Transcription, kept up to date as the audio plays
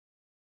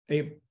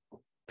a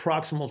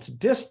proximal to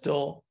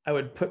distal, I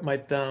would put my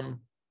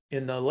thumb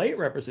in the late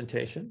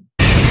representation.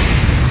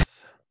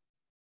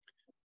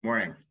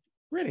 Morning.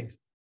 Greetings.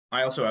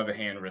 I also have a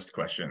hand wrist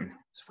question.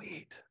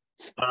 Sweet.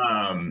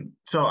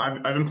 So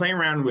I've been playing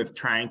around with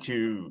trying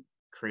to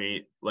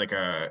create like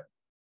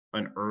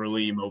an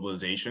early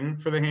mobilization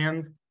for the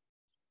hand.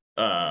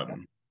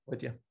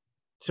 With you.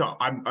 So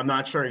I'm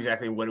not sure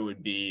exactly what it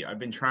would be. I've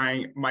been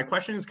trying. My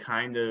question is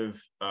kind of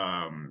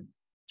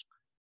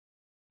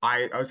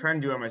I was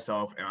trying to do it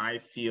myself, and I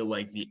feel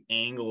like the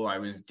angle I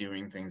was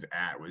doing things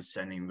at was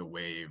sending the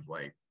wave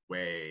like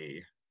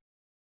way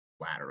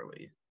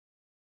laterally.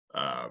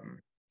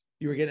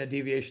 You were getting a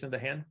deviation of the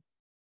hand?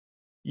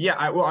 Yeah,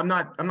 I'm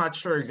not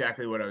sure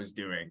exactly what I was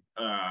doing.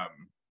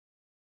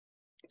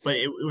 But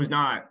it was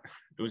not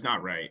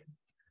right.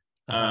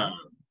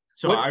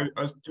 So I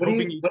was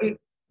hoping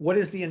what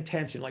is the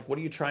intention? Like, what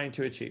are you trying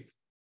to achieve?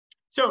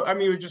 So I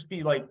mean, it would just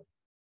be like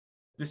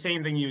the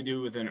same thing you would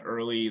do with an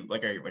early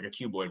like a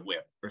cuboid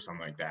whip or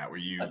something like that, where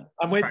you.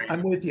 I'm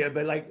with you,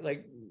 but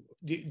like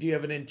do you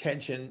have an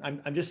intention?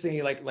 I'm just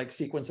thinking like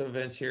sequence of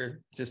events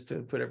here, just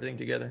to put everything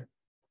together.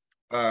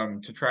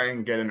 To try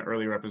and get an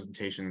early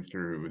representation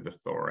through the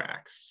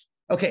thorax.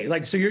 Okay,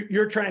 like so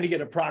you're trying to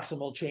get a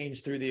proximal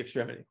change through the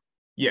extremity.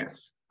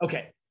 Yes.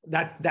 Okay,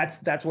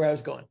 that's where I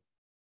was going.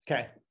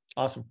 Okay,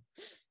 awesome.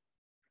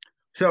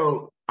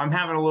 So I'm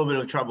having a little bit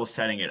of trouble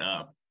setting it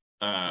up.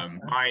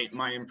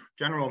 My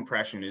general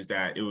impression is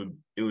that it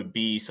would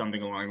be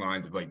something along the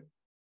lines of like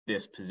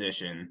this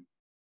position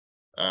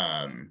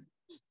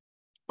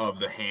of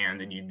the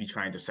hand, and you'd be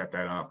trying to set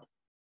that up.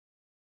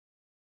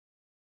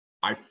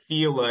 I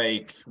feel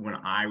like when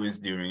I was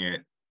doing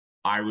it,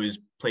 I was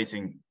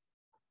placing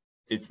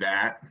it's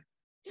that.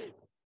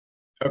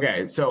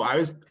 Okay, so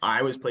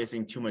I was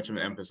placing too much of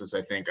an emphasis,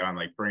 I think, on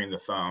like bringing the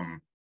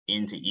thumb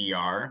into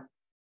ER.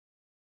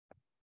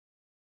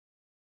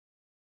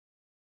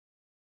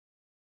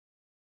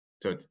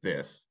 So it's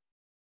this.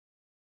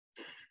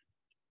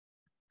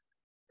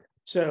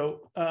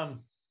 So I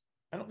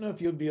don't know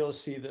if you'll be able to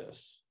see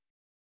this.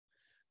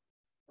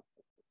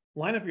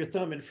 Line up your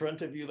thumb in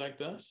front of you like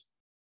this.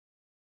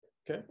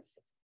 Okay.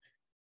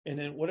 And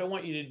then what I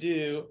want you to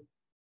do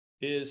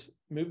is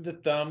move the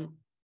thumb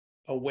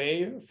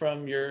away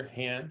from your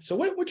hand. So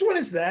which one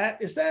is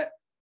that? Is that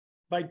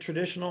by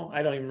traditional?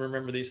 I don't even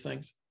remember these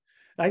things.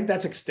 I think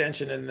that's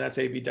extension and that's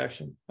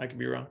abduction. I could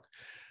be wrong.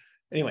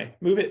 Anyway,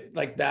 move it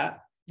like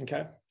that.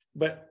 Okay.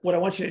 But what I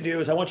want you to do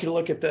is I want you to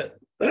look at the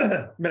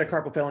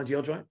metacarpal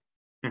phalangeal joint.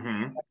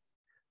 Mm-hmm.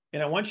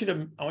 And I want you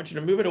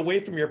to move it away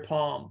from your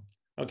palm.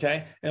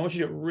 Okay. And I want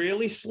you to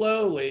really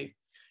slowly,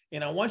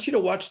 and I want you to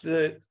watch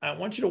the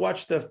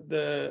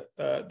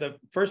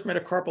first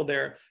metacarpal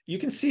there. You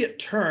can see it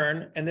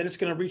turn, and then it's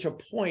going to reach a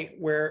point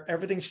where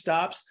everything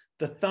stops.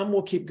 The thumb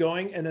will keep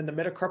going, and then the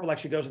metacarpal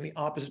actually goes in the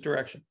opposite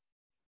direction.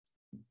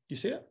 You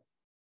see it?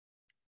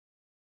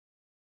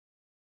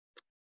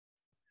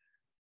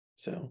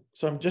 So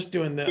I'm just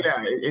doing this.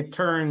 Yeah, it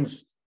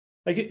turns.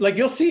 Like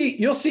you'll see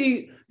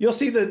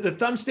the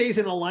thumb stays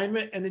in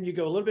alignment, and then you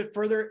go a little bit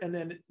further,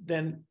 and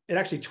then it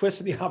actually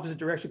twists in the opposite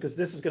direction because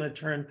this is going to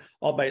turn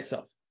all by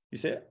itself. You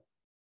see it?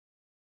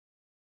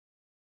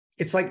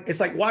 It's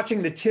like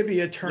watching the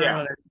tibia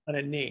turn on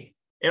a knee.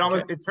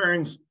 It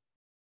turns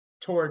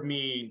toward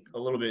me a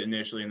little bit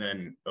initially and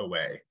then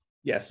away.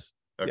 Yes.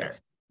 Okay.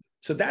 Yes.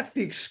 So that's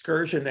the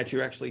excursion that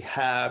you actually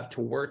have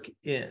to work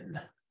in.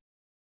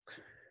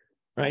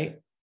 Right?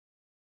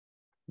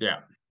 Yeah.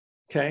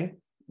 Okay.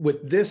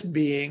 With this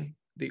being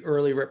the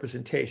early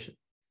representation.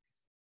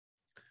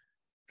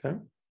 Okay.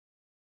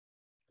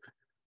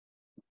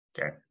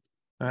 Okay.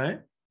 All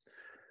right.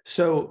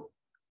 So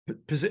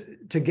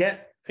to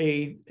get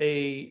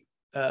a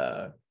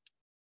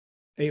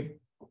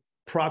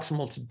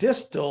proximal to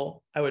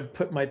distal, I would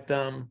put my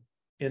thumb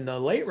in the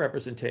late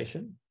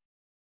representation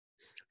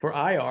for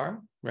IR,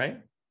 right?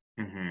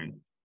 Mm-hmm.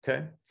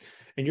 Okay.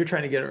 And you're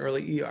trying to get an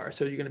early ER,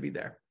 so you're going to be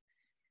there.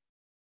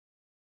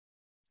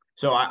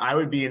 So I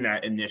would be in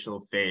that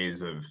initial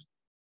phase of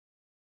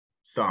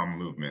thumb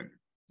movement.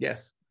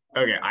 Yes.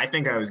 Okay, I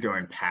think I was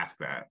going past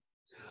that.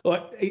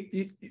 Well,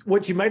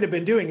 what you might have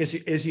been doing is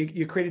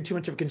you created too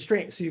much of a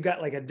constraint. So you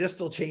got like a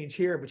distal change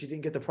here, but you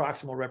didn't get the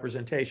proximal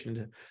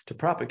representation to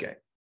propagate.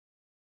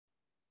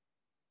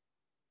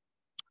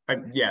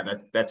 Yeah,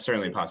 that's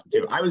certainly possible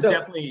too. I was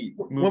definitely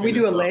when we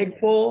do a leg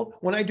pull,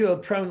 when I do a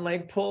prone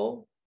leg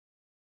pull,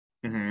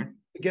 mm-hmm.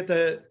 get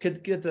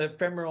the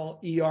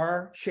femoral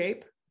ER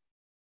shape.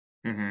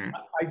 Mm-hmm.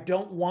 I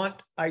don't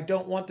want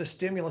the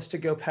stimulus to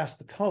go past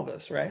the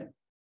pelvis, right?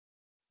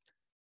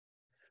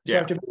 So,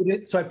 yeah.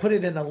 I put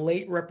it in a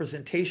late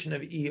representation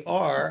of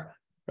ER,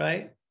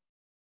 right?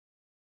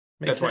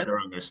 That's why they're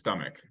on their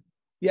stomach.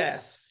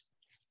 Yes.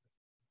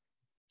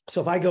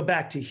 So if I go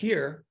back to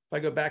here, if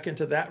I go back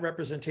into that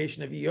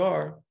representation of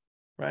ER,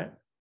 right?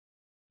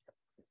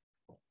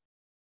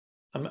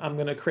 I'm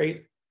going to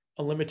create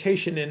a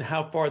limitation in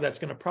how far that's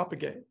going to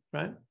propagate,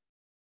 right?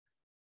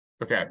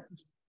 Okay.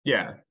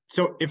 Yeah.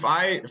 So if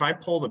I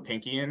pull the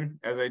pinky in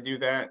as I do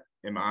that,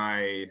 am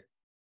I,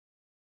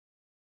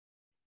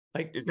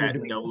 Like is you're that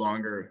doing no this,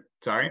 longer,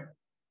 sorry?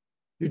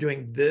 you're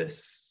doing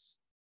this.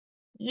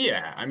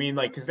 Yeah, I mean,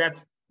 like, because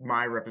that's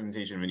my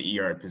representation of an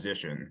ER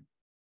position.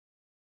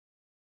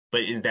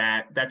 But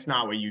that's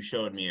not what you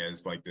showed me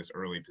as like this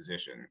early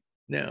position?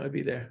 No, it'd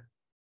be there.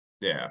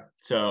 Yeah.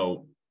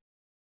 So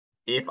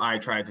if I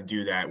tried to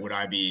do that, would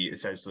I be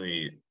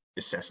excessively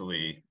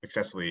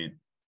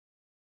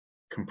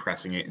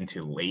compressing it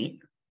into late?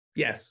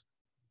 Yes.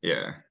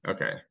 Yeah.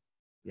 Okay.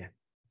 Yeah.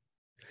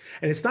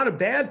 And it's not a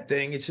bad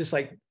thing. It's just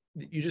like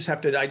you just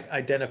have to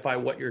identify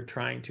what you're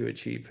trying to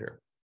achieve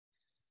here.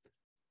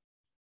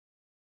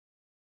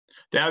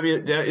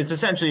 It's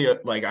essentially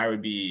like I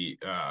would be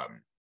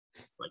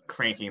like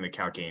cranking the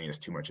calcaneus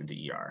too much into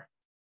ER.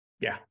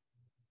 Yeah.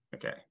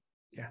 Okay.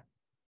 Yeah.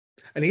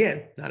 And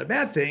again, not a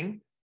bad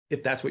thing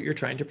if that's what you're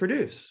trying to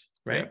produce,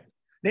 right?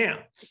 Yeah. Now,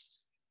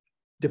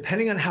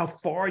 depending on how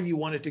far you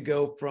want it to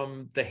go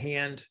from the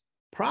hand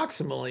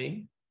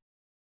proximally,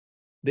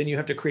 then you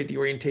have to create the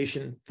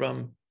orientation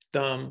from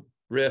thumb,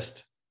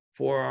 wrist,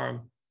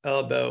 forearm,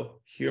 elbow,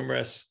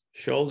 humerus,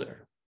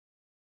 shoulder,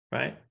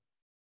 right?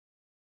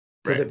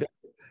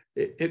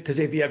 Because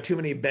if you have too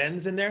many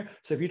bends in there,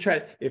 so if you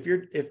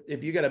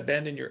got a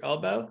bend in your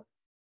elbow,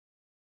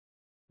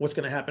 what's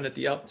going to happen at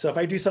the elbow? So if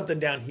I do something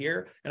down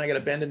here and I got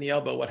a bend in the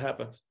elbow, what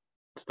happens?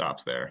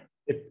 Stops there.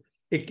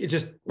 It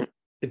just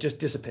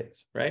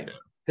dissipates, right?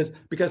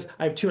 Because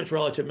I have too much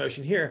relative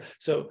motion here,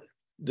 so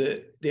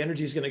the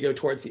energy is going to go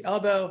towards the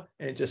elbow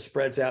and it just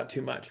spreads out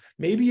too much.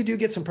 Maybe you do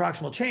get some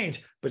proximal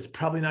change, but it's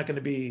probably not going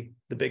to be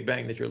the big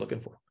bang that you're looking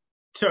for.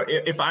 So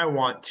if I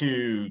want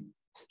to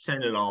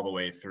send it all the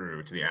way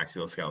through to the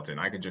axial skeleton,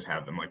 I could just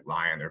have them like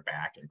lie on their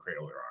back and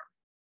cradle their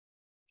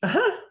arm.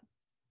 Uh-huh.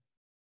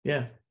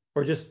 Yeah.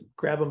 Or just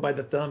grab them by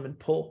the thumb and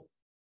pull.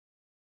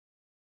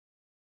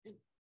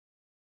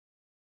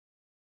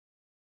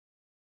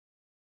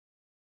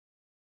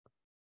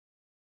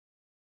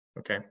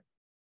 Okay.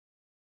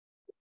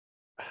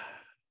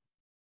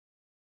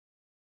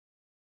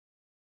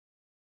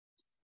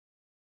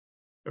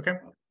 Okay.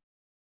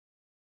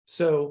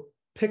 So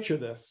picture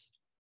this,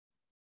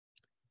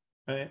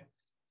 right?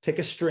 Take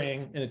a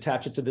string and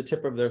attach it to the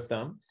tip of their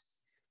thumb.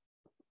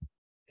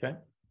 Okay.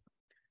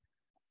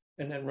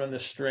 And then run the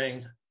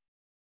string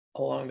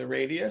along the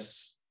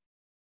radius,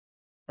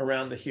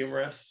 around the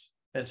humerus,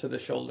 and to the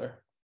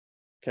shoulder.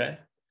 Okay.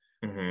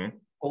 Mm-hmm.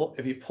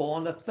 If you pull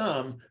on the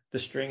thumb, the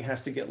string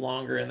has to get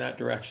longer in that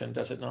direction,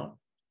 does it not?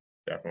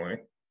 Definitely.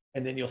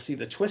 And then you'll see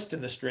the twist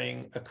in the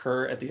string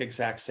occur at the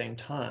exact same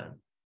time.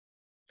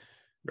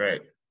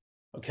 Right.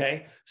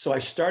 Okay. So I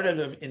started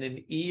them in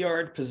an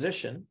E-yard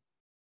position,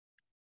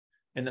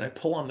 and then I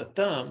pull on the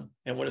thumb.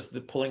 And what is the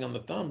pulling on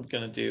the thumb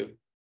going to do?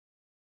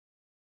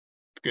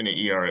 It's going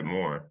to ER it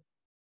more.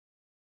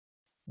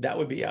 That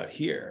would be out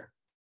here.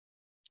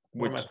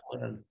 Where am I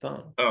pulling on the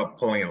thumb? Oh,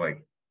 pulling it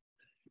like.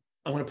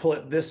 I'm going to pull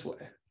it this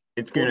way.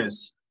 It's going to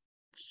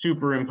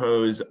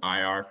superimpose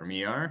IR from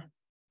ER.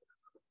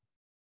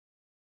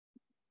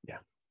 Yeah.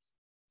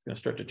 It's going to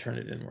start to turn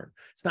it inward.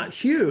 It's not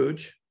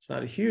huge. It's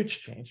not a huge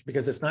change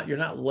because you're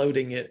not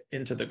loading it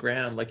into the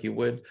ground like you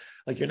would.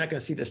 Like you're not going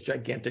to see this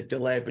gigantic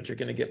delay, but you're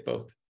going to get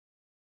both.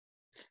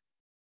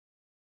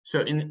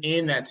 So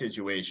in that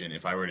situation,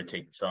 if I were to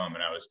take the thumb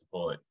and I was to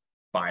pull it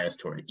biased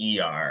toward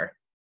ER.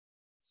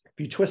 If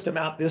you twist them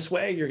out this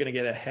way, you're going to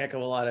get a heck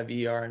of a lot of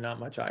ER and not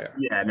much IR.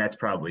 Yeah, and that's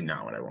probably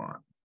not what I want.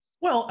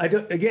 Well,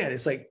 again,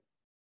 it's like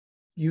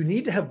you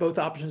need to have both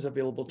options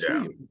available to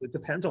you. It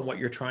depends on what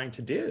you're trying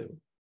to do.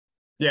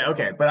 Yeah,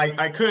 okay. But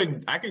I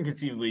can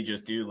conceivably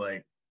just do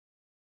like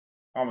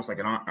almost like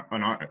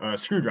a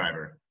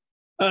screwdriver.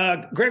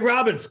 Greg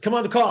Robbins, come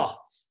on the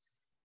call.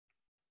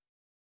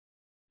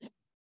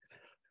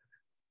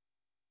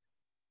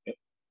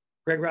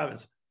 Greg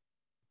Robbins,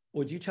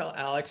 would you tell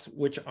Alex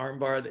which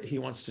armbar that he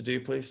wants to do,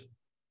 please?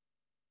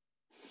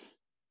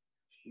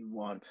 He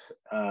wants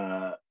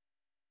to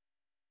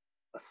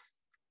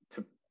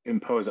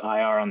impose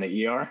IR on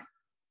the ER.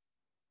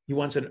 He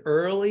wants an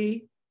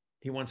early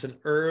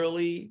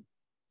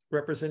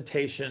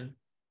representation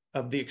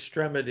of the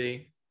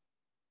extremity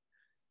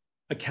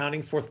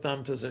accounting for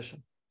thumb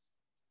position.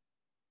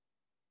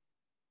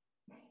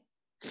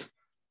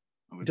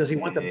 Does he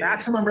want the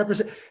maximum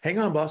hang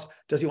on, boss.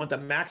 Does he want the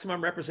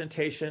maximum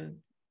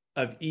representation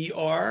of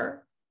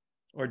ER,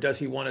 or does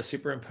he want to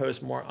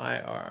superimpose more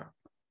IR?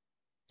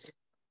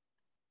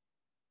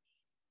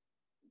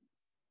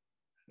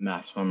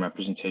 Maximum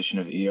representation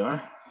of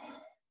ER.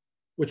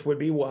 Which would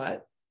be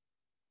what?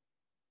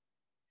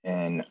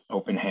 An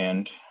open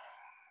hand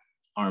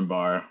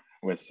armbar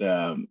with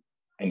an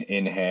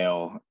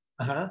inhale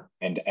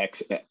and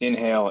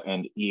inhale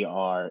and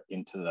ER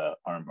into the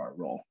armbar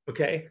roll.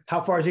 Okay.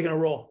 How far is he going to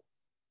roll?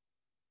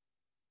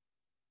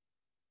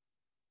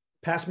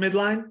 Past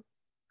midline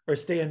or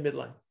stay in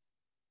midline?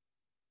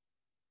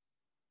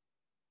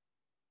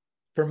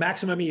 For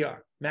maximum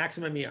ER.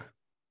 Maximum ER.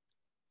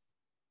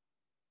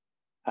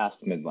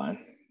 Past midline.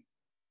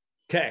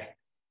 Okay.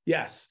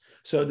 Yes.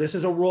 So this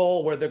is a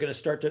roll where they're going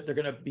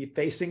to be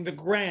facing the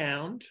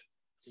ground.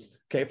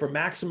 Okay. For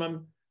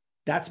maximum,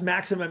 that's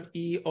maximum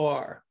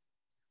ER.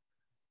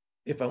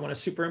 If I want to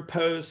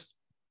superimpose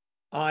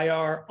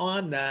IR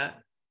on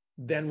that,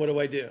 then what do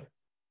I do?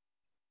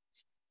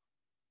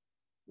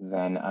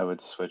 Then I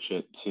would switch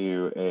it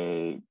to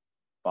a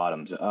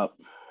bottoms up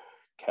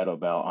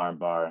kettlebell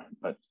armbar,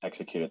 but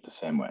execute it the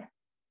same way.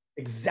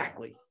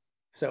 Exactly.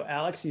 So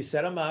Alex, you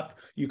set them up,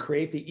 you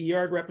create the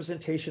ER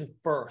representation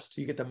first.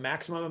 You get the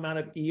maximum amount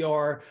of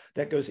ER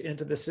that goes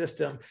into the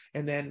system,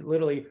 and then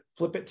literally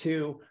flip it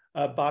to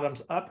a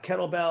bottoms up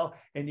kettlebell,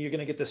 and you're going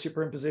to get the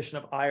superimposition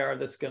of IR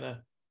that's going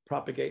to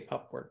propagate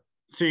upward.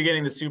 So you're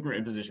getting the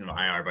superimposition of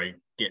IR by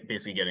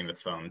basically getting the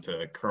thumb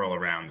to curl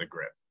around the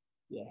grip.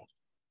 Yeah.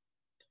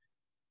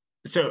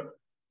 So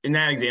in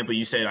that example,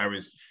 you said I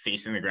was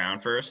facing the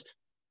ground first.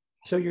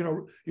 So you're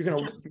gonna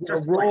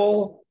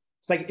roll.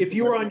 It's like if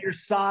you were on your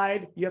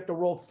side, you have to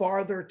roll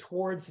farther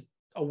towards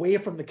away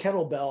from the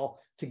kettlebell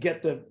to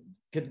get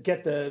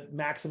the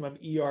maximum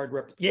ER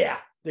rep. Yeah,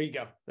 there you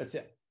go. That's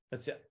it.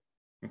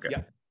 Okay.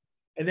 Yeah.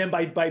 And then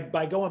by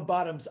going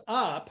bottoms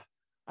up,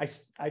 I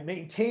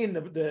maintain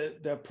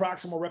the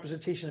proximal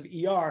representation of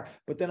ER,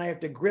 but then I have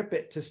to grip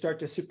it to start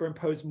to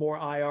superimpose more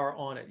IR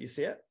on it. You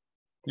see it?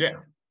 Yeah.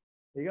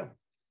 There you go.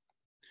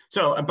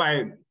 So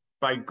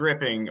by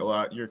gripping a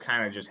lot, you're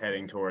kind of just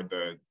heading toward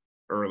the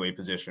early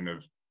position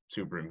of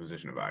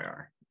superimposition of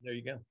IR. There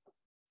you go.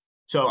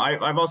 So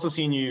I've also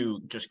seen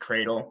you just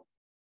cradle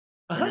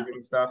when you're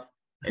doing stuff,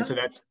 and so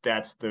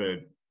that's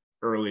the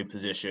early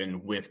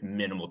position with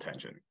minimal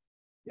tension.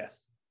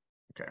 Yes.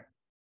 Okay.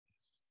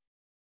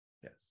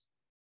 Yes.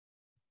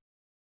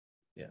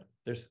 Yeah.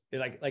 There's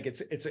like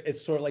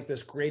it's sort of like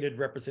this graded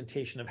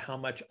representation of how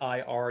much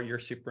IR you're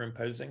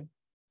superimposing.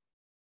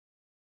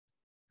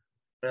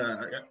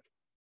 Yeah.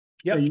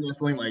 Yep. Are you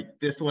whistling like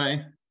this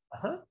way?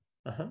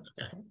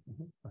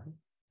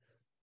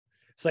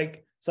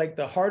 It's like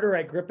the harder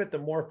I grip it, the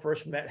more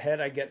first met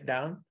head I get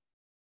down.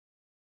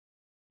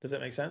 Does that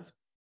make sense?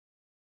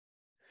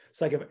 It's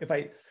like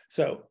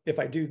if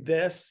I do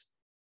this,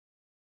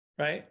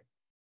 right?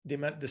 The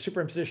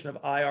superimposition of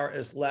IR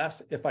is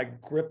less. If I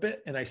grip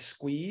it and I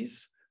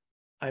squeeze,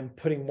 I'm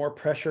putting more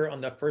pressure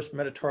on the first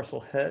metatarsal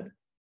head.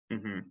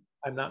 Mm-hmm.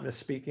 I'm not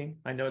misspeaking.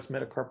 I know it's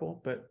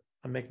metacarpal, but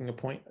I'm making a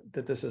point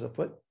that this is a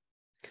foot.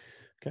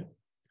 Okay.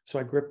 So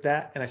I grip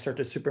that and I start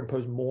to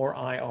superimpose more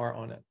IR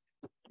on it.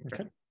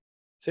 Okay.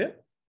 See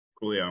it?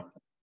 Cool, yeah.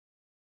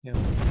 Yeah.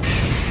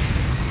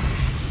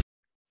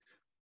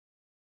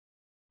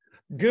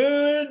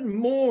 Good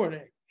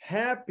morning.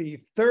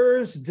 Happy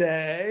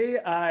Thursday.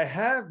 I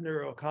have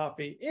Neuro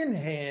Coffee in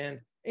hand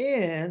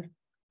and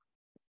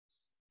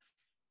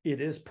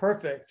it is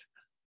perfect.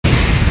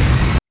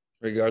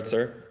 Regards,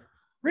 sir.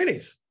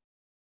 Greetings.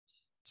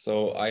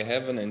 So I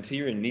have an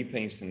anterior knee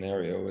pain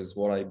scenario is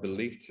what I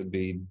believe to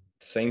be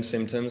same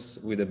symptoms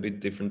with a bit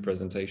different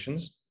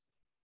presentations.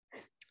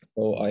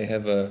 So I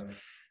have a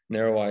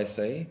narrow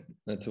ISA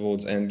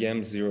towards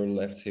endgame, 0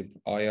 left hip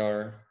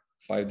IR,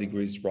 5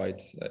 degrees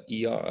right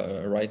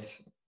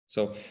right.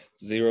 So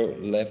 0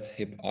 left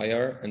hip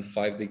IR and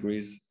 5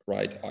 degrees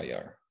right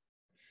IR.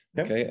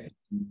 Okay.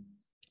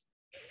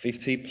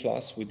 50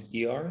 plus with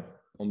ER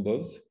on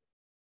both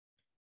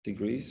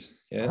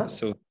degrees. Yeah.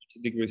 So 50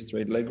 degrees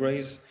straight leg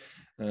raise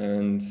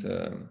and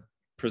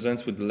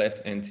presents with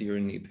left anterior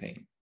knee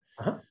pain.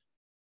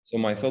 So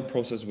my thought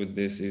process with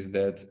this is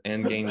that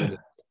endgame with a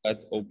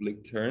flat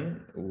oblique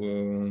turn,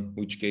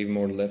 which gave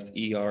more left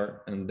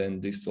ER and then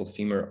distal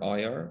femur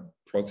IR,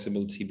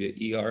 proximal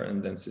tibia ER,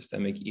 and then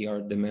systemic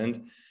ER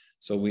demand.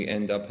 So we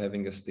end up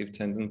having a stiff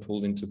tendon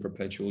pulled into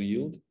perpetual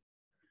yield.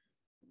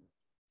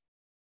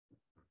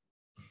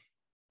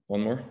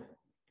 One more.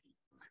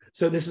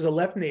 So this is a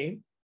left knee.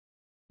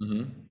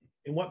 Mm-hmm.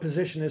 In what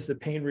position is the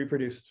pain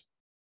reproduced?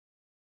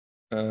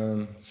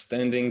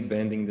 Standing,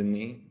 bending the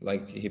knee,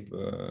 like hip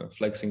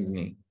flexing the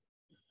knee.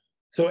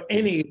 So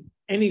any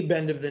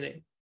bend of the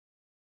knee.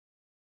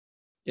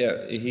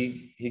 Yeah,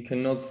 he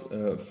cannot.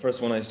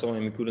 First, when I saw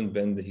him, he couldn't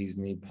bend his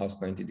knee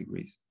past 90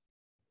 degrees.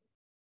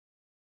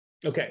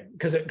 Okay,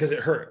 because it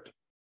hurt.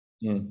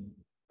 Mm.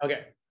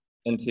 Okay.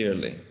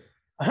 Anteriorly.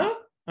 Yeah.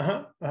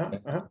 Yeah.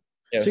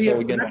 So so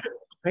again,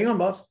 hang on,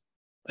 boss.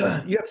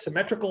 You have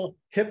symmetrical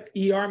hip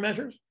ER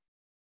measures.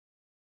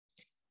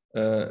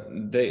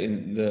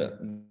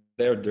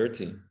 They're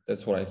dirty.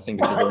 That's what I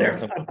think.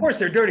 Of course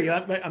they're dirty.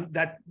 I'm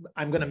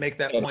going to make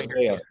that point.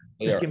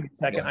 Just give me a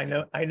second.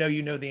 Yeah. I know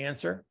you know the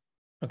answer.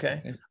 Okay.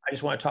 I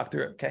just want to talk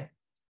through it. Okay.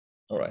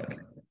 All right.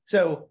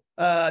 So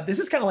this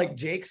is kind of like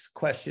Jake's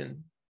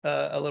question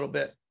a little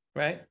bit,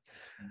 right?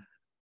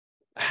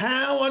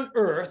 How on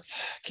earth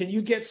can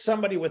you get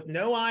somebody with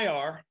no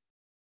IR,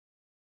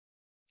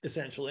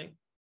 essentially,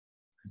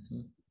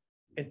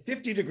 and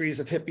 50 degrees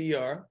of hip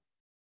ER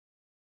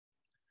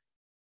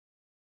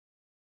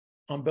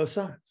on both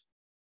sides?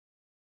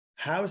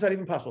 How is that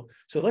even possible?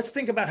 So let's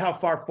think about how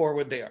far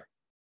forward they are.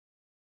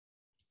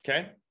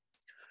 Okay.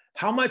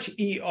 How much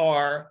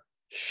ER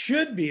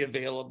should be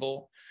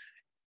available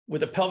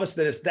with a pelvis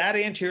that is that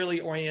anteriorly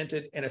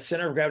oriented and a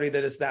center of gravity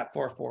that is that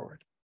far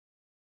forward?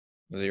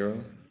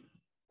 0.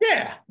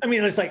 Yeah. I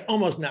mean, it's like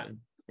almost nothing,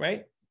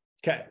 right?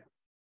 Okay.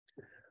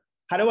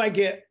 How do I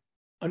get,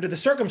 under the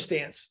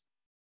circumstance,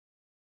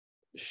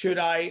 should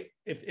I,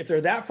 if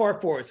they're that far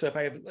forward, so if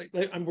I have,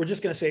 we're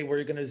just going to say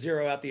we're going to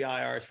zero out the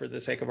IRs for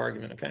the sake of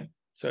argument, okay?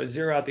 So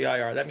zero out the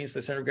IR. That means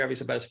the center of gravity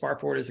is about as far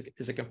forward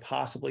as it can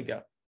possibly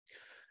go.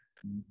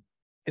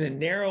 In a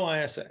narrow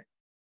ISA,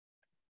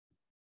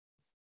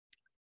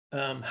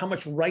 how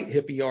much right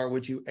hip ER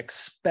would you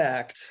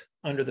expect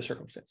under the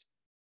circumstance?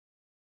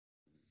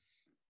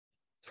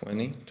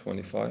 20,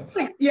 25.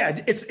 Like, yeah,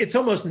 it's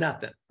almost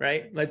nothing,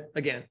 right? Like,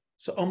 again,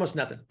 so almost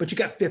nothing, but you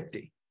got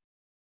 50.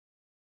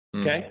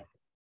 Okay.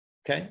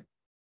 Okay.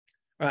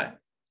 All right.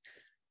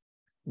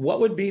 What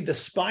would be the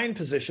spine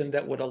position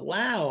that would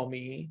allow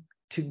me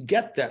to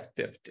get that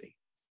 50?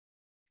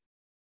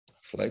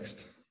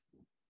 Flexed.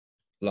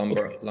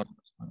 Lumbar. Okay.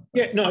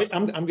 Yeah, no,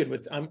 I'm good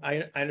with,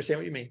 I understand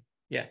what you mean.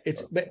 Yeah,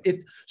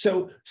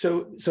 so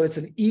it's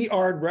an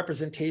ER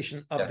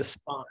representation of the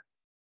spine.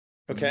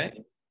 Okay.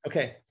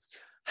 Okay.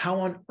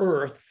 How on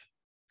earth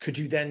could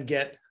you then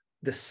get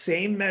the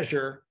same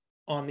measure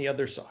on the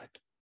other side?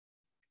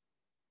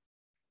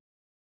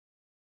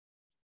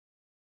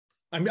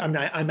 I'm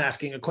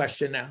asking a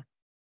question now.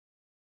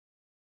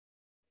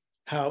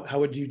 How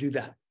would you do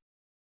that?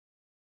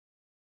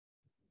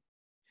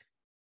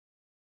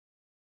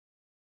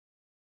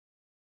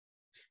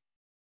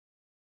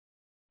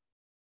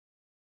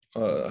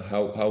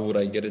 How would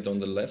I get it on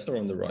the left or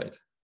on the right?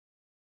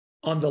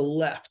 On the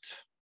left.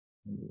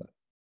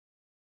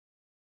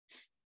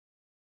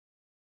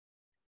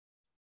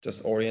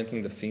 Just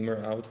orienting the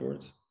femur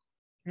outwards.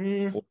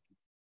 I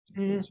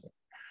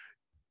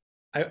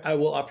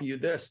will offer you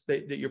this,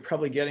 that you're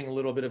probably getting a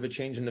little bit of a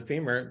change in the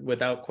femur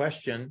without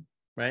question,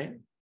 right?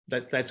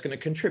 That's going to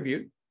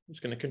contribute. It's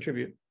going to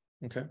contribute.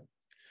 Okay.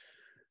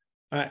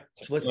 All right.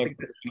 So let's take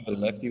this. The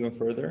left even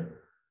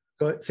further.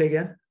 Go ahead. Say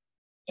again.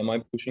 Am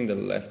I pushing the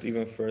left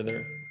even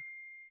further?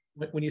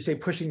 When you say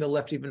pushing the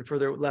left even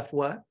further, left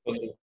what?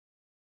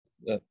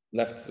 The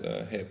left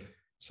hip.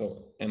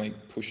 So am I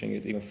pushing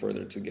it even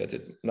further to get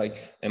it?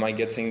 Like, am I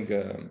getting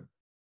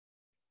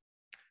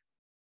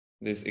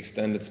this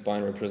extended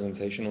spine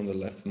representation on the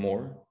left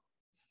more?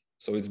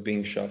 So it's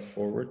being shoved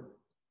forward.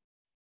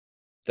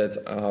 That's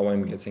how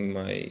I'm getting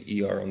my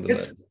ER on the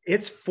left.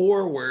 It's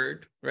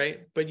forward, right?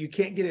 But you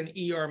can't get an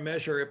ER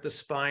measure if the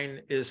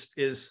spine is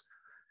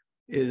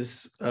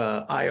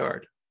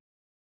IR'd.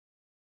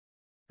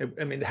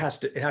 I mean, it has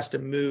to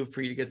move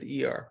for you to get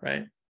the ER,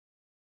 right?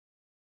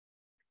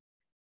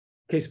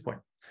 Case in point.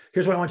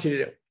 Here's what I want you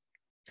to do.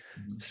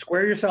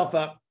 Square yourself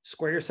up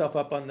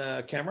on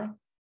the camera,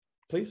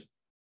 please.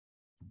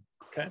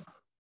 Okay.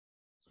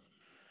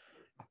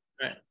 All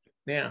right.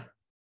 Now,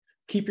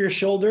 keep your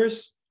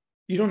shoulders.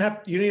 You don't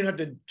even have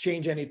to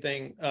change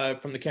anything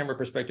from the camera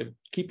perspective.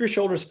 Keep your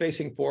shoulders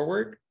facing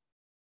forward.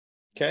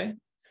 Okay.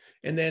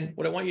 And then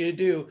what I want you to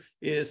do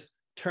is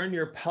turn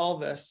your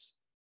pelvis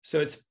so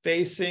it's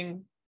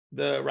facing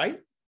the right.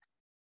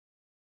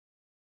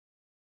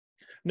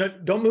 No,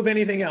 don't move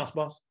anything else,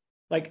 boss.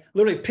 Like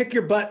literally pick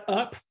your butt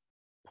up,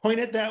 point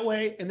it that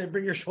way, and then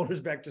bring your shoulders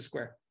back to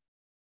square.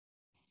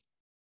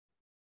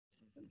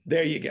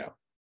 There you go.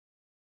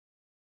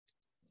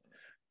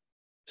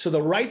 So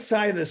the right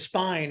side of the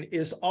spine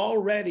is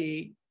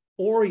already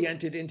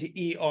oriented into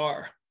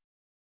ER.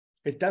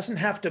 It doesn't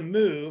have to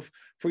move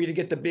for you to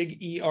get the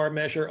big ER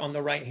measure on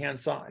the right-hand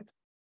side.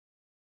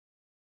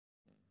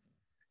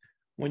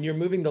 When you're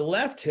moving the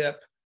left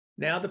hip,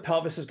 now the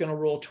pelvis is going to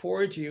roll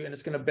towards you and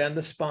it's going to bend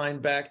the spine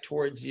back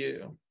towards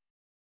you.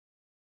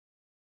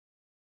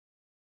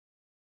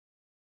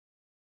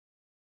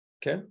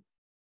 Okay.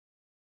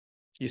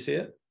 You see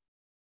it?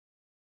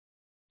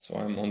 So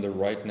I'm on the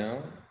right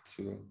now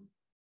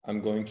I'm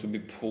going to be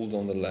pulled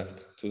on the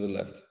left, to the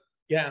left.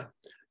 Yeah.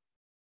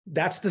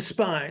 That's the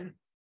spine.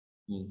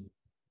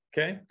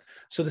 Okay.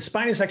 So the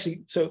spine is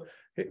actually, so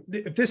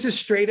if this is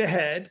straight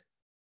ahead,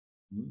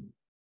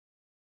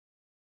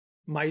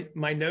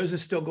 my nose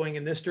is still going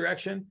in this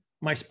direction.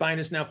 My spine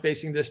is now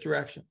facing this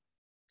direction.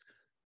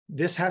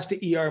 This has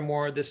to ER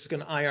more. This is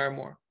going to IR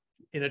more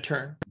in a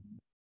turn.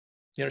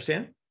 You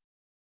understand?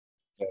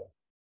 Yeah.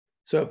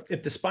 So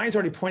if the spine's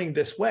already pointing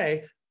this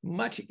way,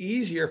 much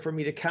easier for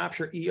me to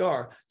capture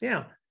ER.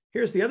 Now,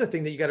 here's the other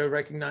thing that you got to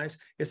recognize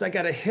is I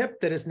got a hip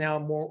that is now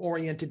more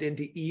oriented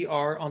into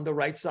ER on the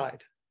right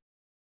side.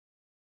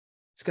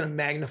 It's going to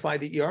magnify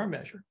the ER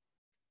measure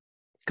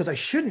because I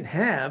shouldn't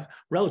have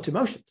relative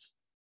motions.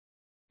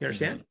 You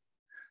understand?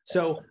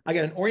 So I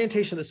got an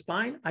orientation of the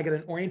spine. I got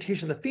an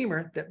orientation of the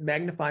femur that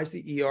magnifies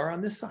the ER on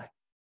this side.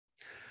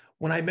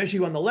 When I measure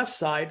you on the left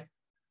side,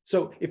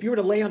 so if you were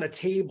to lay on a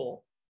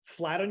table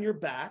flat on your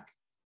back,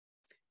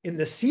 in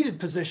the seated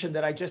position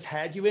that I just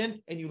had you in,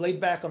 and you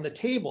laid back on the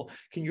table,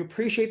 can you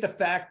appreciate the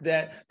fact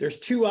that there's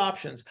two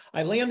options?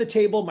 I lay on the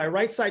table, my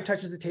right side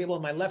touches the table,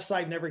 and my left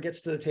side never gets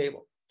to the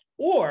table.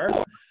 Or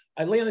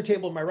I lay on the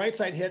table, my right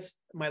side hits,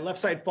 my left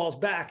side falls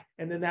back,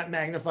 and then that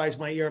magnifies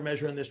my ER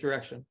measure in this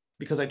direction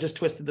because I just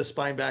twisted the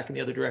spine back in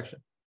the other direction.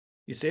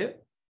 You see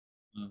it?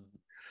 Mm-hmm.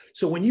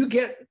 So when you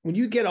get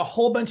a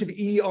whole bunch of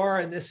ER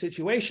in this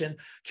situation,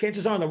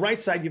 chances are on the right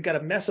side, you've got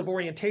a mess of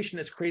orientation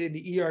that's created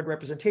the ER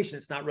representation.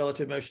 It's not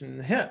relative motion in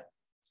the hip.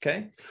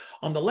 Okay.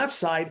 On the left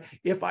side,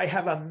 if I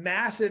have a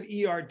massive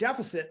ER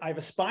deficit, I have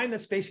a spine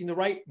that's facing the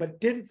right,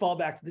 but didn't fall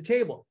back to the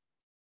table.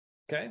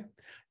 Okay.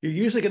 You're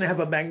usually going to have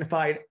a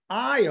magnified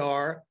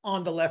IR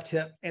on the left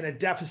hip and a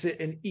deficit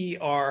in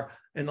ER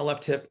in the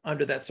left hip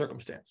under that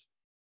circumstance.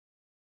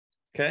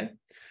 Okay.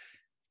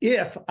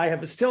 If I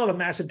still have a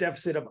massive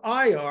deficit of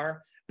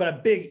IR, but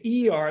a big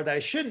ER that I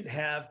shouldn't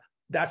have,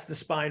 that's the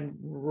spine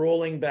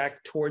rolling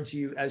back towards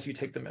you as you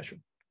take the measure.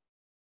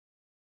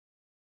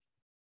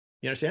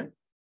 You understand?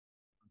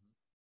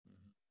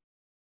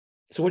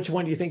 So which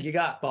one do you think you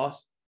got,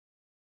 boss?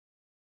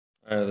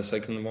 The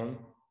second one.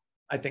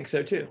 I think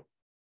so too.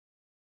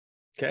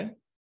 Okay.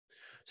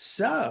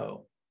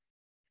 So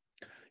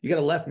you got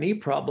a left knee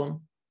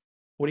problem.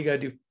 What do you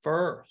got to do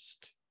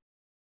first?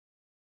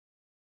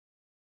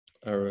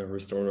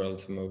 Restore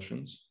relative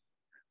motions.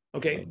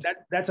 Okay,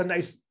 that's a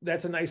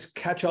nice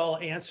catch-all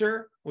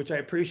answer, which I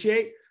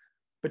appreciate,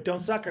 but don't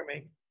sucker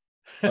me.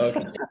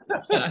 Okay.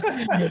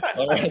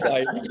 All right,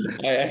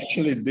 I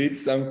actually did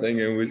something,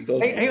 and we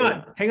saw. Hang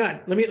on.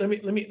 Let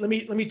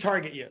me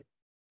target you.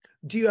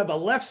 Do you have a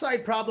left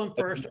side problem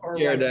first or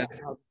a right side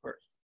problem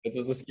first? It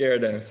was a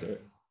scared answer.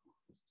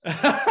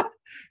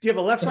 Do you have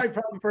a left side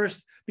problem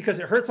first because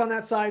it hurts on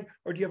that side,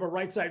 or do you have a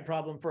right side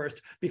problem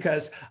first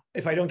because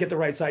if I don't get the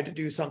right side to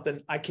do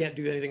something, I can't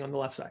do anything on the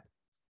left side?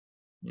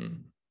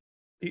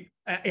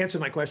 Answer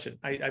my question.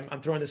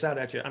 I'm throwing this out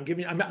at you.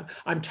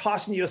 I'm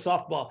tossing you a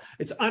softball.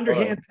 It's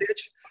underhand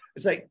pitch.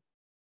 It's like.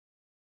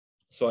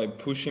 So I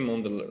push him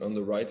on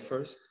the right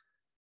first.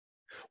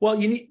 Well,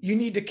 you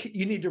need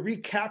to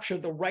recapture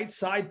the right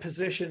side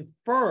position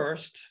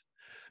first,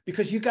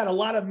 because you got a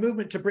lot of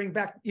movement to bring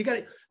back. You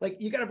got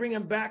to bring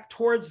him back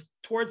towards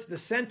the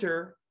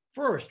center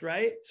first,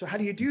 right? So how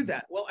do you do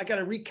that? Well, I got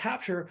to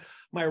recapture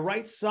my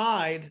right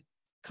side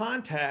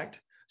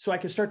contact so I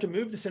can start to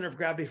move the center of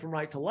gravity from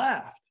right to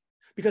left.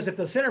 Because if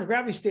the center of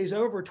gravity stays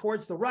over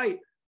towards the right,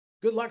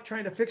 good luck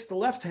trying to fix the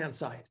left-hand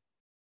side.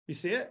 You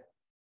see it?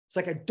 It's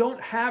like I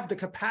don't have the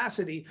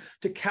capacity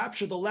to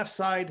capture the left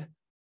side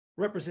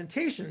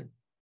representation.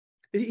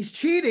 He's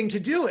cheating to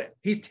do it.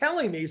 He's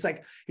telling me, he's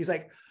like,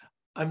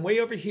 I'm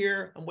way over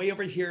here. I'm way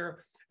over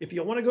here. If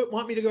you want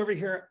me to go over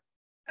here,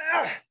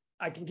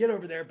 I can get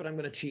over there, but I'm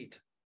going to cheat.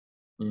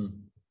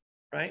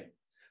 Right?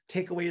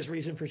 Take away his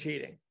reason for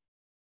cheating.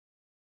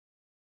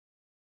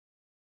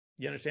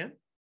 You understand?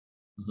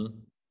 Mm-hmm.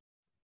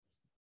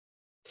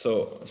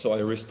 So I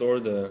restore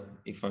the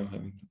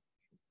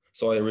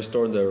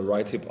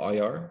right hip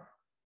IR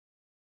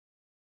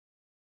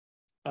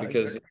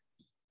because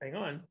hang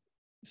on.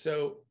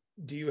 So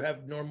do you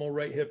have normal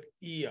right hip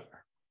ER?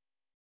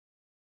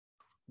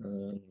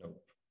 No.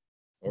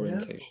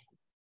 Orientation.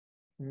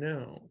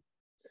 No.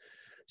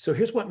 So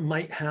here's what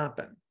might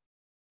happen.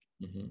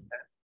 Mm-hmm.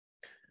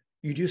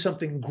 You do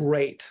something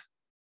great.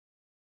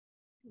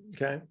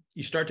 Okay.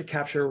 You start to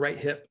capture right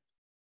hip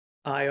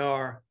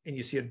IR and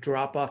you see a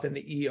drop off in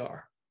the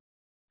ER.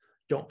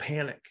 Don't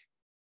panic.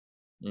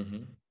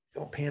 Mm-hmm.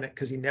 Don't panic,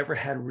 because he never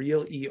had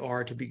real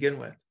ER to begin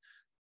with.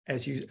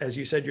 As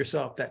you said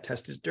yourself, that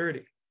test is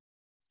dirty,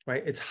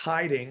 right? It's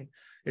hiding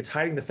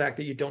the fact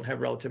that you don't have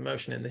relative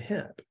motion in the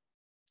hip.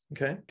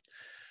 Okay.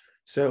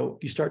 So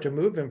you start to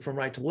move him from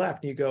right to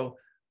left and you go,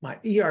 my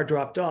ER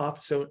dropped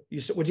off. So you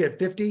said, what, you had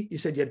 50? You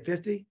said you had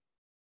 50?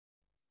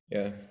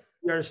 Yeah.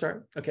 ER to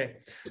start. Okay.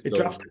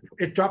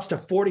 It drops to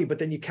 40, but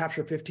then you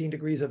capture 15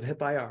 degrees of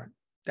hip IR.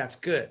 That's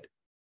good.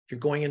 You're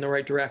going in the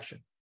right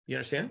direction. You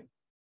understand?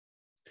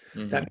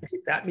 Mm-hmm.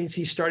 That means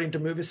he's starting to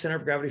move his center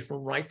of gravity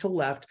from right to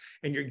left,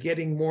 and you're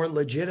getting more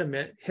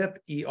legitimate hip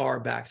ER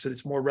back. So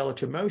it's more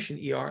relative motion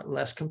ER,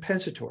 less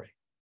compensatory.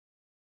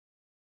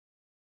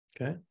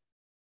 Okay.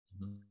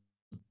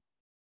 Mm-hmm.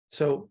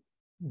 So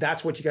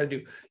that's what you got to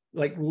do.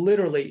 Like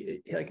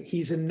literally, like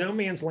he's in no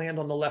man's land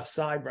on the left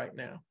side right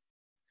now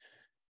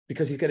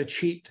because he's got to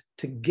cheat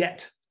to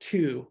get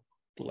to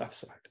the left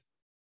side.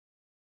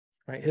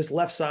 Right. His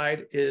left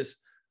side is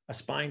a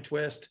spine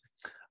twist.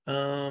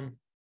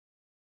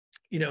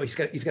 He's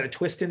got a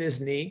twist in his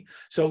knee.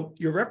 So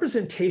your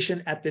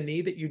representation at the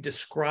knee that you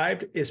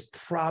described is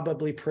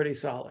probably pretty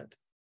solid,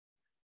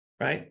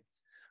 right?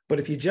 But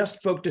if you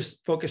just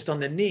focused on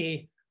the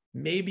knee,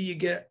 maybe you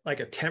get like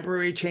a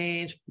temporary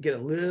change, you get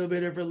a little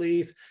bit of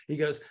relief. He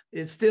goes,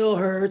 it still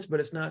hurts, but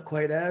it's not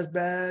quite as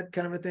bad,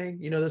 kind of a thing.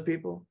 You know those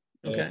people?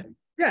 Okay.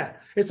 Yeah.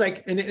 It's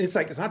like,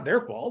 it's not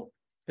their fault.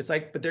 It's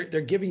like, but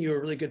they're giving you a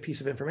really good piece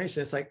of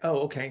information. It's like, oh,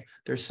 okay,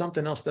 there's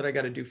something else that I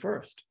got to do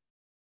first.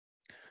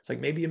 It's like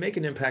maybe you make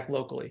an impact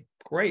locally.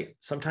 Great.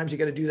 Sometimes you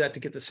got to do that to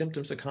get the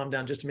symptoms to calm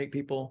down, just to make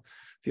people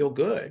feel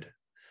good,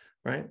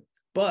 right?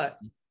 But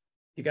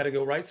you got to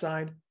go right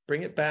side,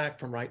 bring it back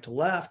from right to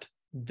left,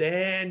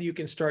 then you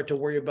can start to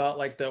worry about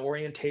like the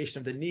orientation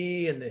of the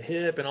knee and the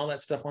hip and all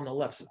that stuff on the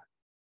left side.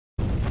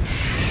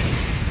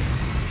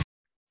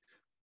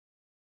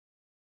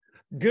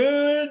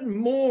 Good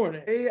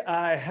morning. Hey,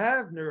 I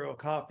have Neuro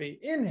Coffee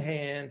in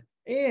hand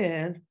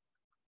and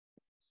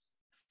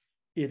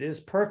it is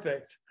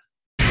perfect.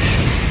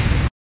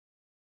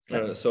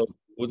 So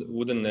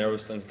would a narrow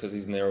stand, because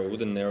he's narrow,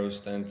 would a narrow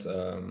stand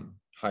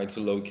high to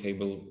low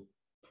cable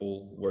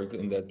pull work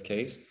in that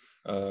case?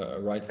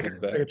 Right foot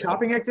back. Like a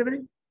chopping activity?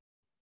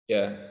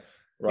 Yeah.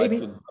 Right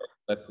foot back,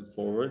 left foot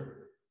forward.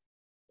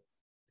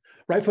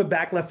 Right foot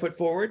back, left foot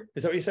forward.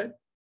 Is that what you said?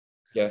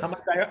 Yeah.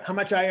 How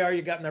much IR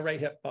you got in the right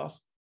hip, boss?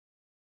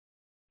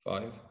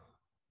 5.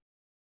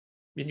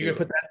 And you're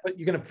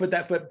gonna put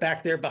that foot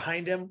back there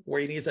behind him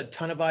where he needs a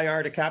ton of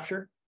IR to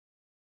capture?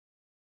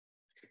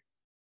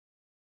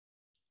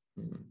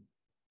 Mm-hmm.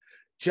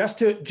 Just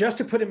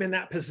to put him in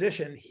that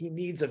position, he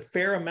needs a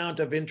fair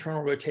amount of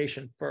internal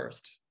rotation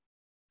first.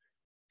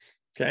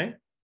 Okay. I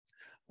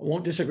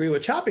won't disagree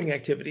with chopping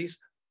activities,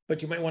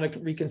 but you might want to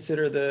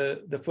reconsider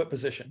the foot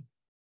position.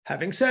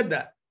 Having said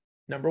that,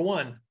 number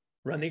one,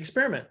 run the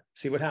experiment,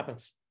 see what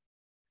happens.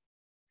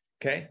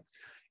 Okay.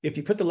 If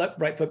you put the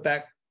right foot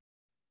back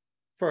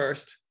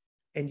first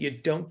and you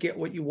don't get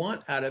what you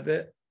want out of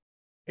it,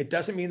 it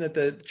doesn't mean that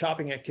the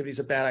chopping activity is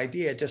a bad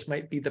idea. It just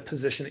might be the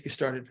position that you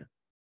started in.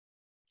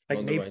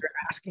 Like maybe you're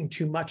asking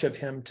too much of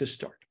him to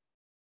start.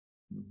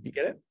 You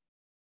get it?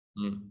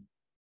 Mm.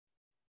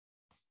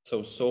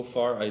 So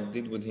far I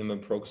did with him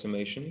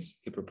approximations,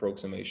 hip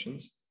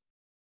approximations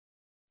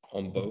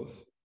on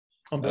both.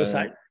 On both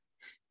sides?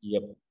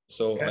 Yep.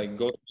 So okay. I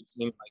got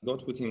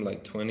with him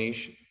like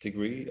 20-ish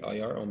degree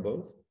IR on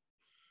both.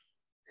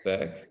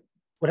 Back.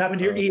 What happened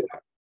to your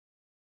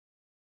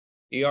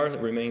ER? ER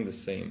remained the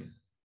same.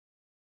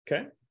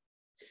 Okay.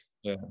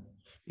 Yeah.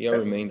 ER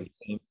remained the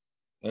same.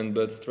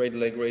 But straight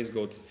leg raise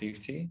got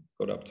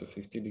up to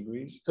 50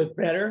 degrees. So it's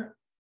better?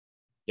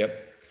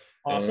 Yep.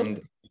 Awesome.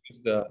 And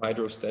the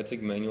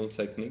hydrostatic manual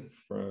technique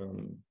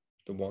from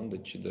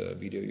the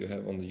video you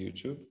have on the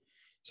YouTube.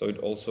 So it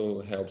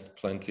also helped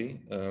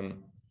plenty.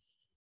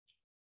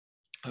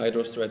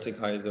 Hydrostatic,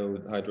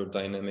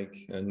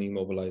 hydrodynamic knee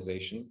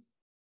mobilization.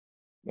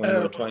 When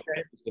we're trying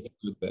to push the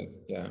foot back.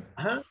 Yeah.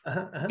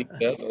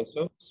 That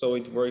also. So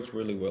it works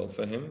really well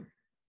for him.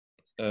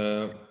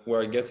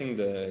 We're getting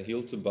the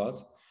heel to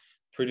butt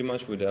pretty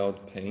much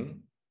without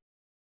pain.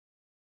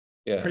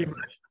 Yeah. Pretty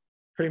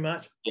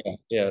much.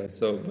 Yeah.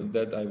 So but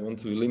that I want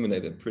to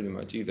eliminate it pretty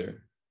much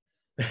either.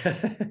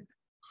 I don't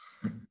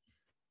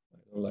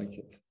like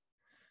it.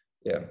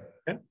 Yeah.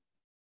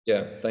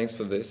 Yeah. Thanks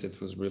for this.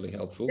 It was really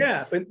helpful.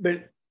 Yeah,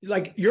 but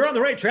like you're on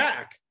the right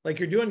track. Like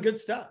you're doing good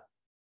stuff.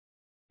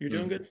 You're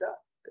doing good stuff.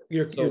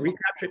 You're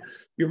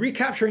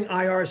recapturing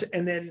IRs,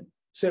 and then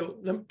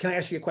can I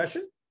ask you a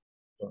question?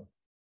 Sure.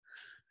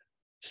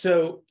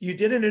 So you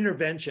did an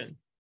intervention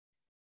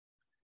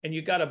and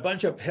you got a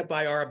bunch of hip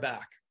IR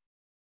back,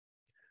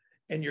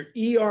 and your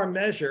ER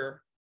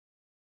measure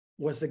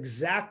was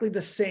exactly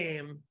the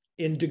same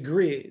in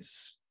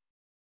degrees.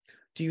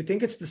 Do you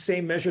think it's the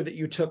same measure that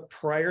you took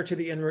prior to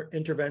the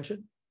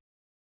intervention?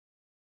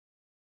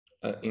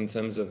 In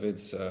terms of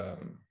its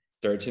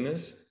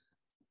dirtiness?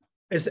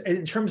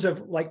 In terms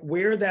of like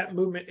where that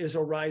movement is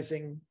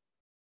arising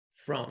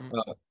from?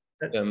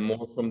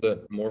 More from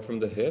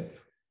the hip?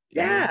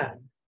 Yeah.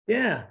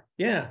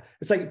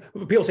 It's like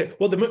people say,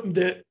 well,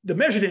 the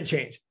measure didn't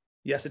change.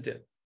 Yes, it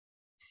did.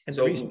 And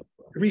so,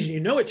 the reason you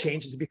know it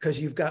changed is because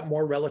you've got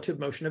more relative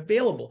motion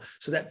available.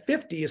 So that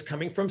 50 is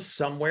coming from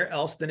somewhere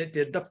else than it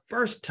did the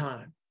first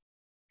time.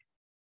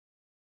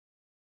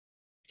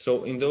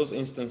 So in those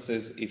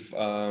instances, if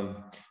I'm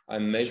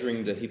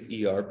measuring the hip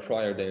ER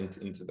prior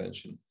to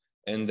intervention,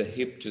 and the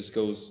hip just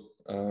goes,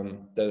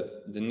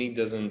 the knee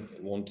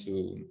doesn't want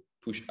to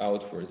push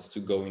outwards to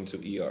go into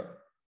ER.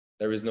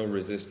 There is no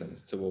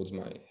resistance towards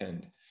my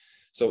hand.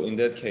 So in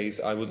that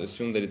case, I would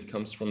assume that it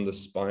comes from the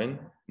spine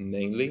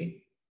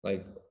mainly,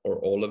 or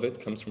all of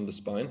it comes from the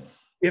spine.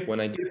 If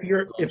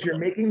you're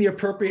making the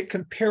appropriate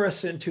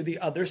comparison to the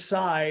other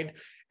side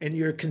and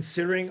you're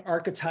considering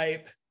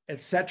archetype,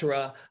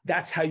 etc.,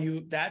 that's how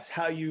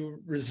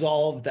you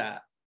resolve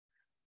that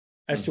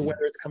as to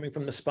whether it's coming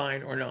from the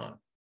spine or not.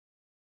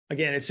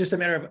 Again, it's just a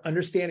matter of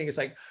understanding. It's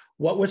like,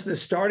 what were the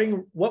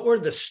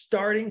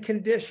starting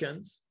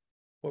conditions?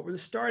 What were the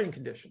starting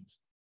conditions,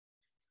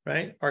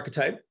 right?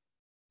 Archetype.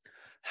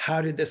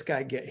 How did this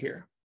guy get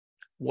here?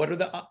 What are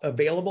the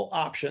available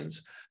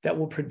options that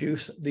will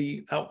produce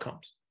the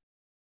outcomes?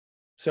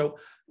 So,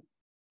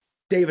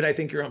 David, I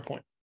think you're on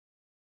point.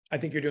 I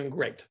think you're doing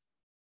great.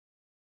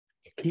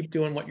 Keep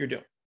doing what you're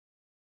doing.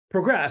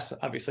 Progress,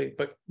 obviously,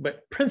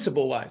 but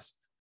principle-wise,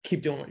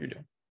 keep doing what you're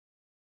doing.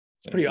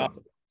 It's pretty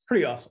awesome.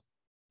 Pretty awesome,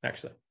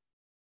 actually.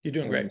 You're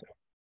doing great.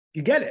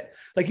 You get it.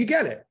 Like you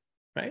get it,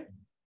 right?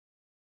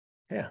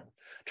 Yeah.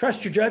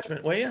 Trust your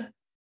judgment, will you?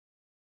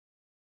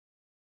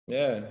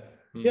 Yeah.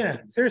 Yeah,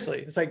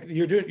 seriously. It's like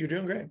you're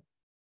doing great.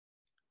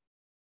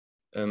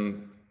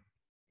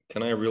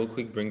 Can I real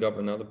quick bring up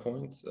another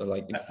point?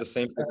 Like it's the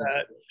same.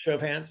 Show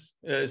of hands.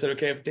 Is it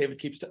okay if David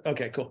keeps?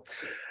 Okay, cool.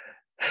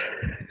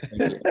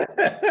 Thank you.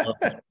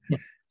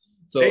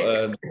 So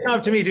it's not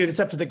up to me, dude.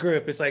 It's up to the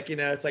group. It's like,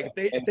 it's like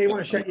if they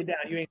want to shut you down,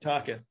 you ain't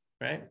talking,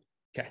 right?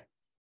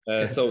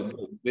 Okay. So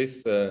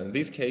these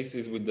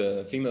cases with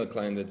the female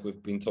client that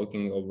we've been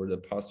talking over the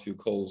past few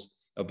calls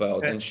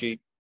about, and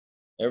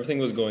everything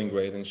was going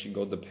great, and she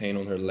got the pain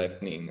on her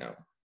left knee now.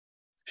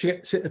 She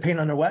got the pain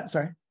on her what?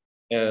 Sorry.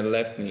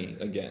 Left knee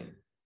again.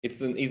 It's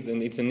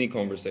a knee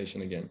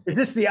conversation again. Is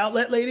this the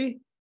outlet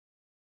lady?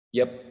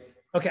 Yep.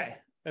 Okay.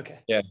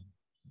 Yeah.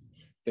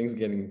 Things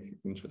getting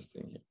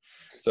interesting here.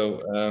 So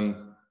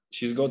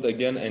she's got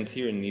again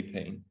anterior knee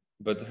pain,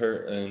 but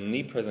her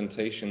knee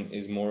presentation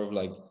is more of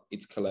like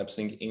it's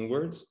collapsing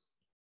inwards,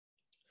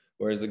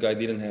 whereas the guy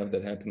didn't have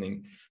that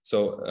happening.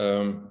 So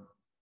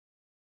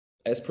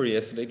as per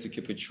yesterday, to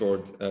keep it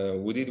short,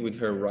 we did with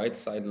her right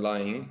side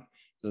lying,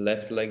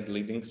 left leg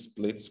leading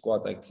split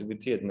squat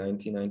activity at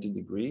 90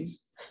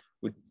 degrees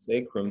with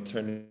sacrum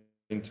turning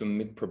into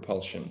mid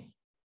propulsion.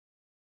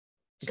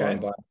 So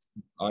okay.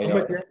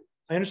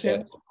 I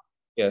understand.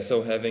 Yeah,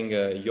 so having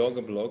a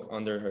yoga block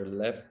under her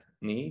left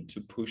knee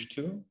to push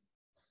to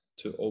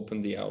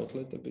open the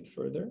outlet a bit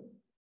further.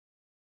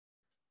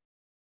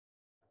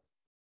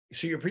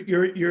 So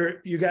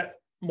you got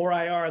more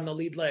IR on the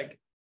lead leg.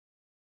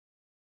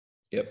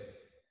 Yep.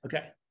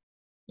 Okay.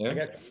 Yeah. I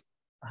got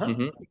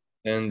you.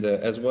 And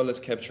as well as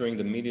capturing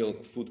the medial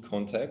foot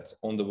contact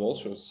on the wall,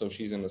 so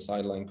she's in a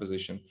sideline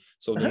position.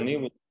 So the knee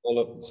will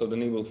follow. So the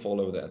knee will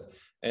follow that.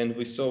 And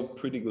we saw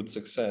pretty good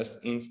success,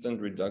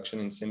 instant reduction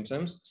in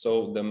symptoms.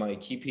 So my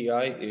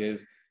KPI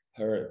is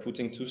her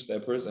putting 2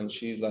 steppers, and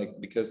she's like,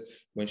 because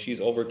when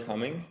she's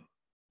overcoming,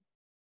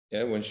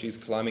 when she's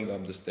climbing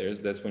up the stairs,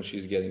 that's when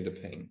she's getting the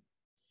pain.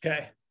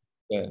 Okay.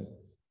 Yeah.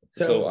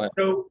 So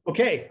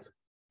okay.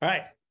 All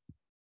right.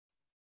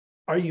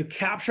 Are you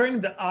capturing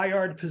the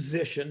IR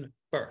position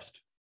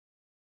first?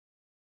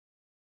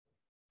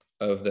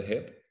 Of the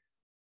hip?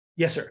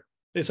 Yes, sir.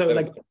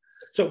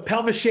 So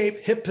pelvis shape,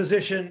 hip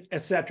position,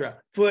 etc.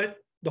 Foot,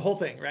 the whole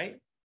thing, right?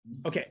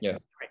 Okay. Yeah.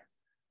 Right.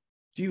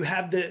 Do you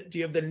have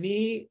the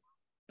knee,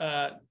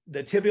 the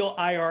tibial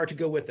IR to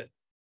go with it?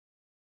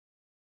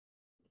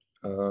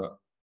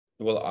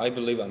 Well, I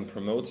believe I'm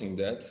promoting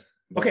that.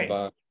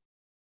 Okay.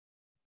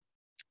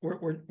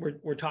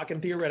 We're talking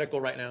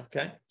theoretical right now.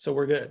 Okay. So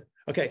we're good.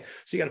 Okay.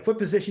 So you got a foot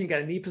position, you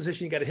got a knee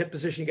position, you got a hip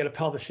position, you got a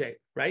pelvis shape,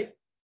 right?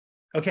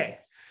 Okay.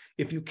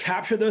 If you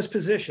capture those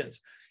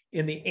positions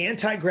in the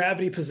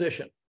anti-gravity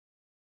position,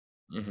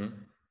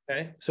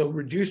 okay, so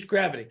reduced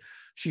gravity,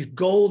 she's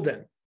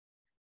golden.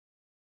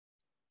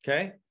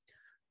 Okay.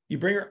 You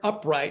bring her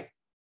upright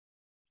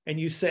and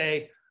you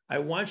say, I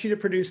want you to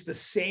produce the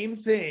same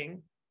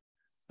thing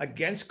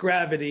against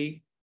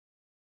gravity,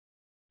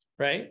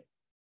 right?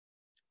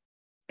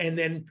 And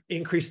then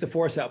increase the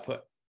force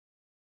output.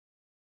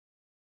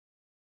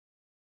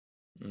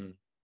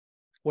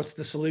 What's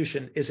the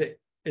solution? Is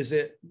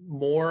it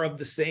more of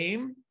the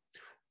same,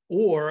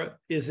 or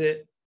is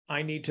it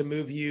I need to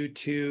move you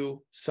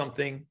to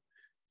something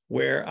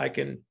where I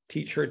can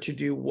teach her to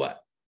do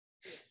what?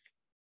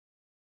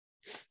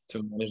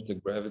 To manage the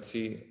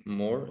gravity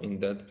more in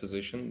that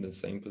position, the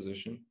same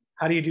position.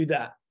 How do you do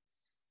that?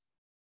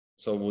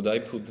 So would I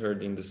put her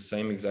in the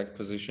same exact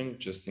position,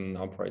 just in an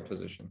upright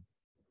position?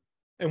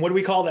 And what do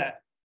we call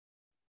that?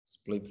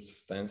 Split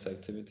stance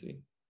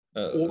activity.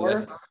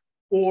 So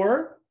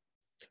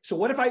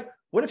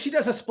what if she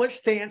does a split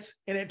stance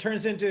and it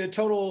turns into a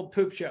total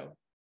poop show?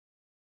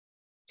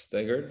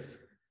 Staggered.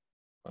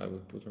 I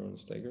would put her on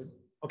staggered.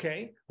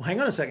 Okay. Well,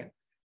 hang on a second.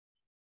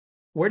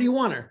 Where do you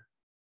want her?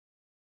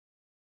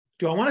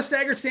 Do I want a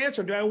staggered stance,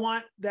 or do I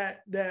want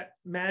that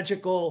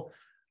magical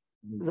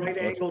right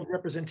angled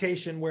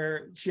representation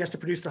where she has to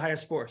produce the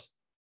highest force?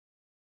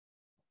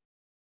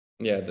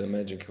 Yeah, the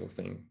magical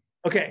thing.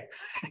 Okay.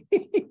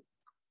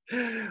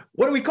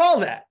 What do we call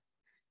that?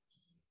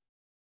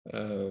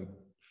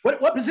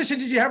 What position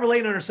did you have her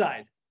laying on her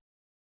side?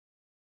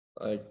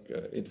 Like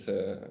it's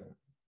a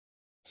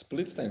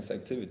split stance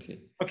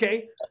activity.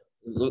 Okay.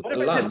 What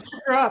if I just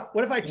tip her up?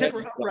 What if I tip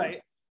her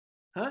upright?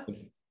 Huh?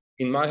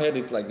 In my head,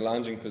 it's like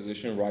lunging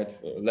position,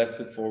 left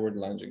foot forward,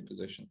 lunging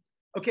position.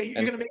 Okay,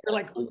 you're gonna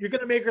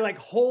make her like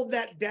hold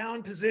that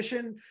down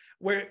position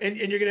and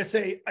you're gonna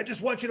say, I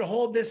just want you to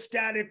hold this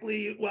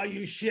statically while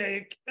you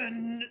shake,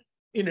 and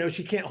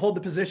she can't hold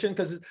the position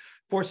because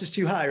force is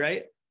too high,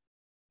 right?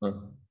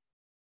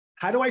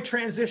 How do I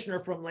transition her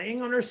from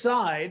laying on her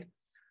side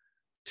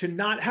to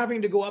not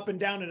having to go up and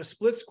down in a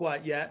split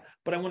squat yet,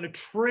 but I want to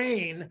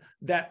train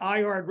that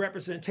IR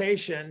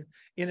representation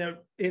in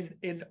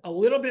a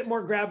little bit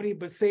more gravity,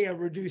 but say a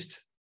reduced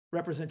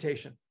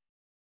representation?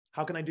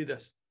 How can I do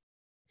this?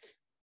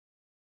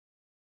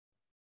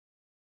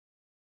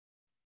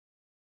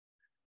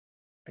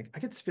 I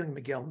get this feeling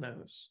Miguel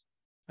knows.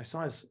 I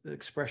saw his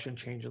expression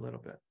change a little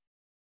bit.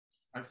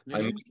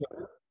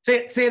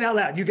 Say it out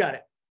loud. You got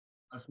it.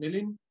 Half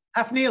kneeling.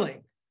 Half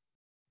kneeling.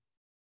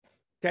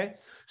 Okay,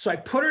 so I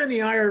put her in the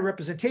IR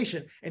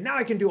representation, and now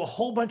I can do a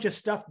whole bunch of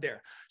stuff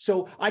there.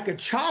 So I could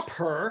chop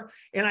her,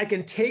 and I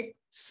can take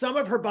some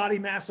of her body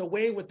mass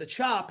away with the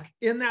chop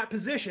in that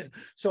position.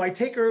 So I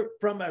take her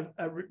from a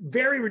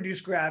very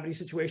reduced gravity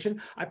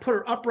situation, I put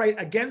her upright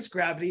against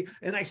gravity,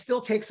 and I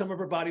still take some of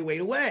her body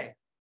weight away.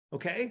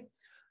 Okay.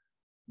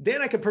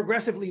 Then I could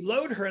progressively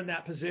load her in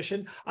that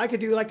position. I could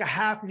do like a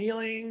half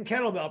kneeling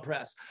kettlebell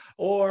press,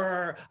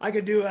 or I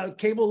could do a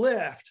cable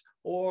lift,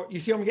 or you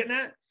see what I'm getting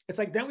at? It's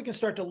like, then we can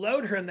start to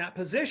load her in that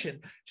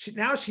position.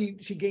 Now she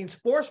gains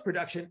force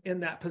production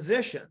in that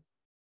position.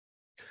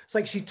 It's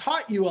like she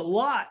taught you a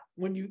lot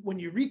when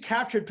you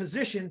recaptured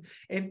position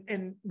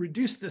and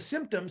reduced the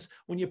symptoms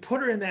when you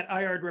put her in that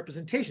IR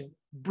representation.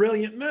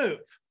 Brilliant move.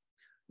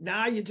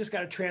 Now you just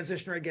got to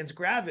transition her against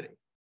gravity.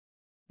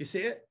 You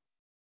see it?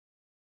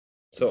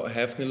 So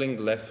half kneeling,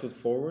 left foot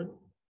forward?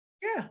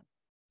 Yeah.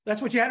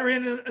 That's what you had her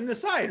in the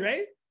side,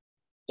 right?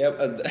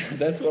 Yeah,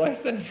 that's what I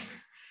said.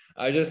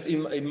 I just,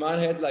 in my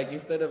head, like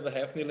instead of a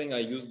half kneeling, I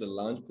used the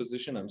lunge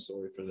position. I'm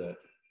sorry for that.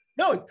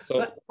 No, so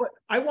but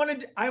I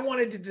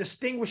wanted to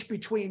distinguish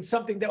between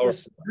something that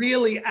was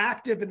really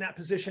active in that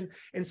position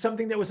and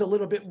something that was a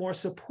little bit more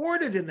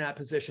supported in that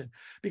position.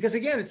 Because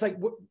again, it's like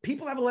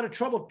people have a lot of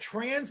trouble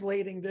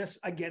translating this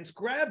against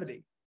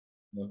gravity.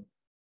 Yeah.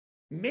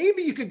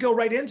 Maybe you could go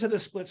right into the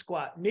split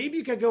squat. Maybe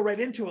you could go right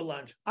into a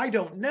lunge. I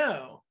don't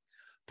know.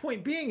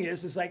 Point being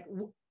is like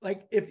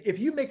if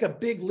you make a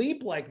big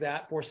leap like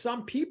that, for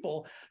some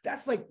people,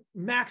 that's like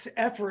max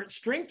effort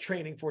strength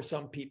training for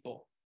some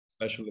people.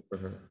 Especially for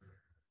her.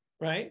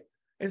 Right?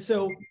 And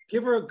so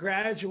give her a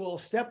gradual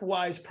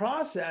stepwise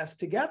process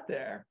to get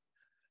there.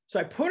 So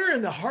I put her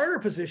in the harder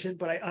position,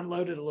 but I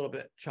unloaded a little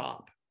bit,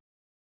 chop.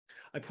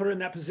 I put her in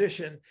that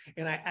position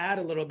and I add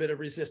a little bit of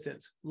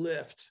resistance,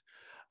 lift,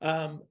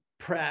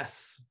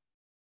 press,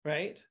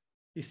 right?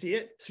 You see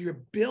it? So you're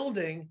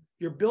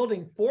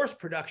building force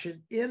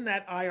production in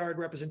that IR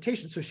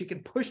representation so she can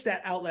push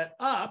that outlet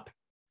up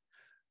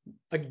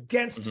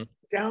against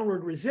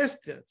downward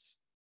resistance,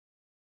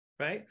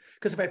 right?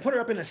 Because if I put her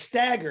up in a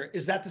stagger,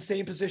 is that the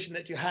same position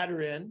that you had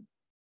her in?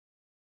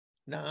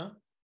 No.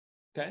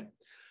 Okay.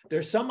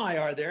 There's some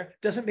IR there.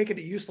 Doesn't make it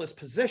a useless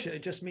position.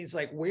 It just means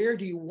like, where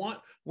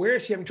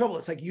is she having trouble?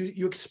 It's like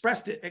you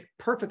expressed it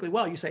perfectly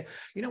well. You say,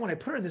 when I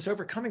put her in this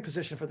overcoming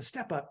position for the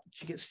step up,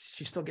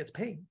 she still gets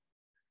pain.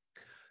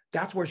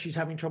 That's where she's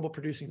having trouble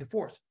producing the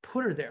force.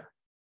 Put her there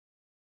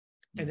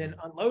and then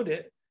unload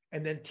it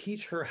and then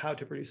teach her how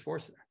to produce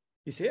force there.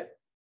 You see it?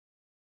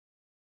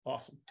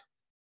 Awesome.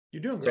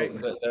 You're doing great.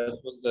 So that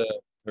was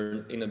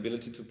her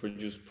inability to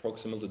produce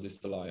proximal to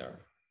distal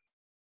IR.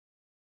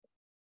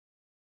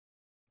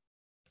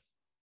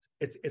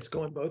 It's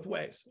going both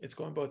ways. It's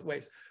going both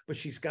ways. But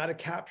she's got to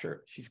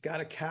capture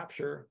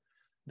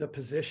the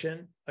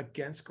position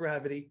against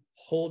gravity,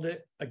 hold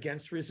it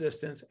against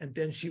resistance, and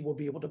then she will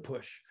be able to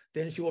push.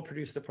 Then she will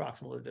produce the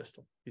proximal or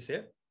distal. You see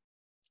it?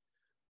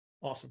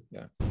 Awesome.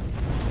 Yeah.